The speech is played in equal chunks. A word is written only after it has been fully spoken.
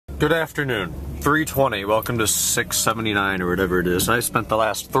Good afternoon. 3:20. Welcome to 679 or whatever it is. I spent the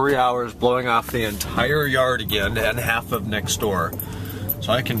last 3 hours blowing off the entire yard again and half of next door.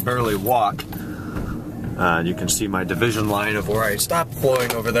 So I can barely walk. You can see my division line of where I stopped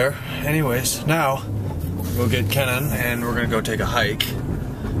blowing over there. Anyways, now we'll get Kenan and we're gonna go take a hike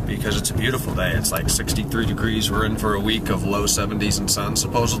because it's a beautiful day. It's like 63 degrees. We're in for a week of low 70s and sun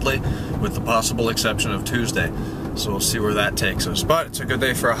supposedly, with the possible exception of Tuesday. So we'll see where that takes us. But it's a good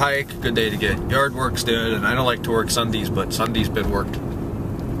day for a hike, good day to get yard works done, and I don't like to work Sundays, but Sunday's been worked.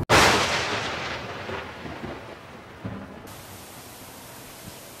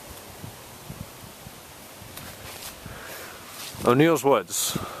 O'Neill's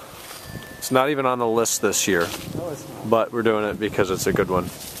Woods. It's not even on the list this year, but we're doing it because it's a good one.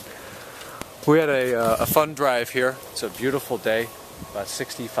 We had a fun drive here. It's a beautiful day, about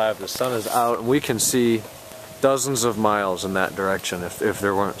 65, the sun is out, and we can see dozens of miles in that direction if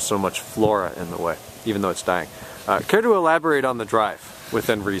there weren't so much flora in the way, even though it's dying. Care to elaborate on the drive,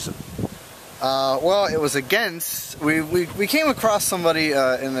 within reason? Well, it was against, we came across somebody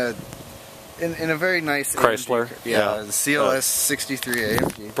in a very nice Chrysler? AMG, yeah, the CLS 63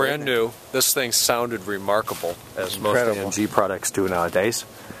 AMG. Brand new. This thing sounded remarkable, as most AMG products do nowadays.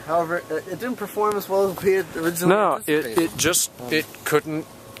 However, it didn't perform as well as we had originally anticipated. It couldn't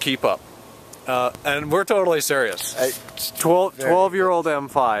keep up. And we're totally serious. 12-year-old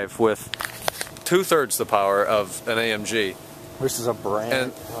M5 with 2/3 the power of an AMG. Versus a brand.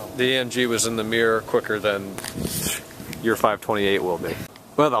 And the AMG was in the mirror quicker than your 528 will be.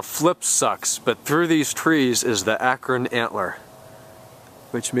 Well, the flip sucks, but through these trees is the Akron Antler,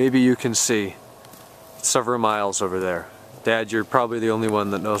 which maybe you can see several miles over there. Dad, you're probably the only one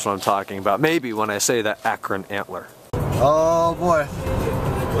that knows what I'm talking about. Maybe when I say that Akron Antler. Oh boy.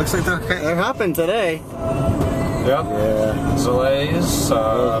 Looks like they're hopping today. Yep. Yeah. Zalays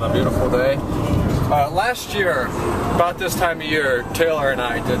on a beautiful day. Last year, about this time of year, Taylor and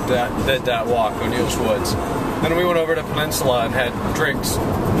I did that walk, O'Neill's Woods. Then we went over to Peninsula and had drinks,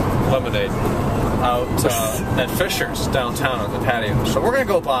 lemonade, out at Fisher's downtown on the patio. So we're gonna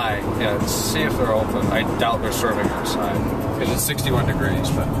go by and see if they're open. I doubt they're serving outside because it's 61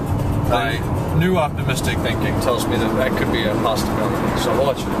 degrees, but my new optimistic thinking tells me that that could be a possibility. So we'll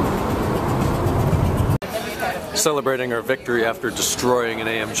let you know. Celebrating our victory after destroying an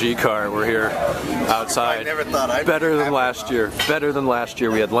AMG car, we're here outside. I never thought I'd better than last year. Better than last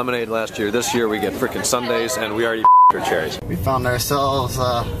year. We had lemonade last year. This year we get frickin' sundaes, and we already our cherries. We found ourselves.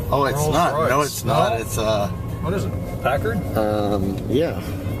 Oh, it's Rolls not. Royce. No, it's not. It's what is it? Packard? Yeah.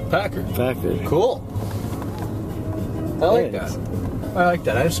 Packard. Packard. Cool. I like that. I like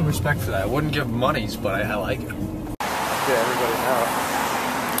that. I have some respect for that. I wouldn't give monies, but I like it. Yeah, everybody now.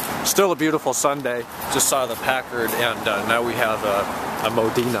 Still a beautiful Sunday. Just saw the Packard, and now we have a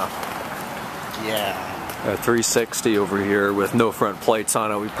Modena. Yeah. A 360 over here with no front plates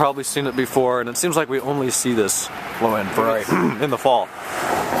on it. We've probably seen it before, and it seems like we only see this low-end variety in the fall.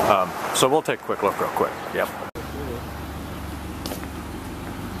 So we'll take a quick look real quick. Yep.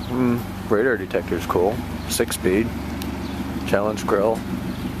 Radar detector's cool. 6-speed. Challenge grill.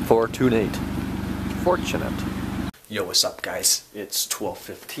 428. Fortunate. Yo, what's up, guys? It's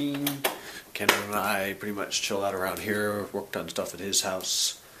 12:15. Kenan and I pretty much chilled out around here, worked on stuff at his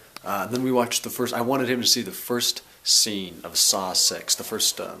house. Then we watched the first. I wanted him to see the first scene of Saw 6, the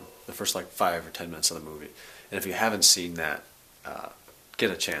first like 5 or 10 minutes of the movie. And if you haven't seen that,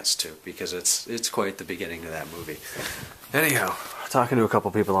 get a chance to, because it's quite the beginning of that movie. Anyhow, talking to a couple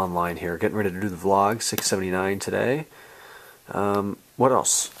people online here, getting ready to do the vlog. 679 today. What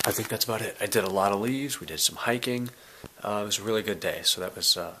else? I think that's about it. I did a lot of leaves. We did some hiking. It was a really good day, so that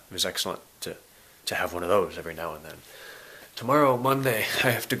was it was excellent to have one of those every now and then. Tomorrow, Monday,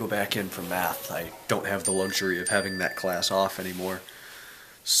 I have to go back in for math. I don't have the luxury of having that class off anymore.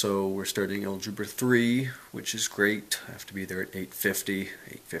 So we're starting Algebra 3, which is great. I have to be there at 8:50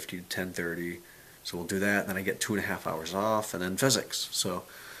 to 10:30. So we'll do that, and then I get 2.5 hours off, and then physics. So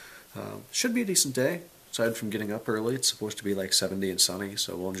should be a decent day. Aside from getting up early, it's supposed to be like 70 and sunny,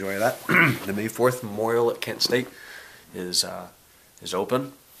 so we'll enjoy that. The May 4th Memorial at Kent State is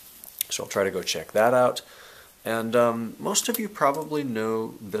open, so I'll try to go check that out. And most of you probably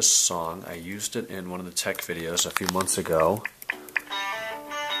know this song. I used it in one of the tech videos a few months ago.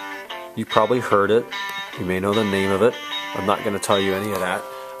 You probably heard it. You may know the name of it. I'm not going to tell you any of that.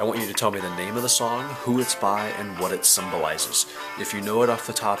 I want you to tell me the name of the song, who it's by, and what it symbolizes. If you know it off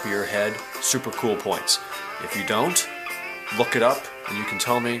the top of your head, super cool points. If you don't, look it up, and you can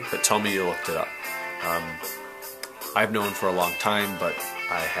tell me, but tell me you looked it up. I've known for a long time, but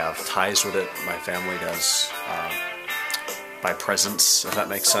I have ties with it. My family does. buy presents, if that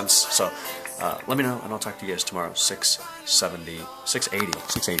makes sense. So let me know, and I'll talk to you guys tomorrow.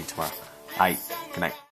 680 tomorrow. Good night.